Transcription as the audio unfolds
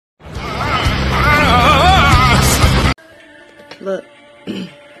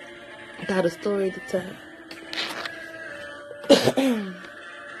Got a story to tell.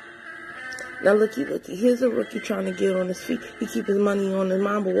 Now looky, here's a rookie trying to get on his feet. He keep his money on his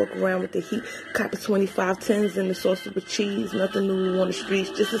mind, but walk around with the heat. Cop 25 tens and the sauce with cheese. Nothing new on the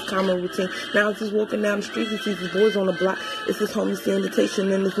streets, just his common routine. Now as he's walking down the street, he sees his boys on the block. It's his homie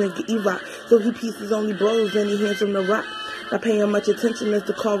Sanitation and this nigga E-Rock. So he pieces only bros and he hands him the rock. Not paying much attention as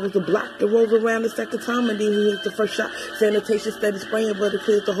the car was a block. It rolls around the second time and then he hits the first shot. Sanitation steady spraying, but it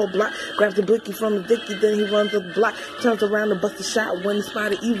clears the whole block. Grabs the blicky from the dicky, then he runs up the block. Turns around and busts a shot when he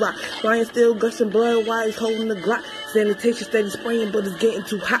spotted E-Rock. Ryan still gushing blood while he's holding the Glock. Sanitation steady spraying, but it's getting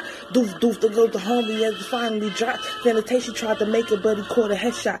too hot. Doof, doof, there goes the homie as he finally dropped. Sanitation tried to make it, but he caught a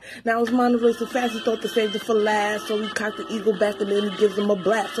headshot. Now his mind racing fast, he thought to save it for last. So he cocked the eagle back and then he gives him a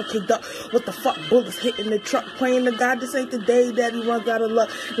blast. So kicked up, what the fuck, bullets hitting the truck. Praying to God this ain't the day that he runs out of luck.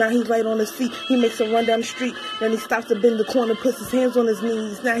 Now he's right on his feet, he makes a run down the street. Then he stops to bend the corner, puts his hands on his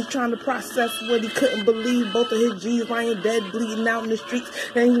knees. Now he's trying to process what he couldn't believe. Both of his G's lying dead, bleeding out in the streets.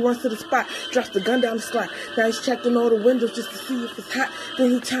 Then he runs to the spot, drops the gun down the slot. Now he's checking all the windows just to see if it's hot.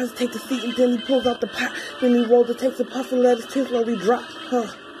 Then he tries to take a seat and then he pulls out the pot. Then he rolls and takes a puff and let his tears slowly drop.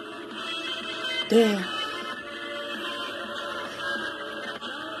 Damn.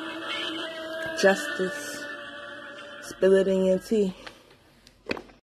 Justice. Spill it in your tea.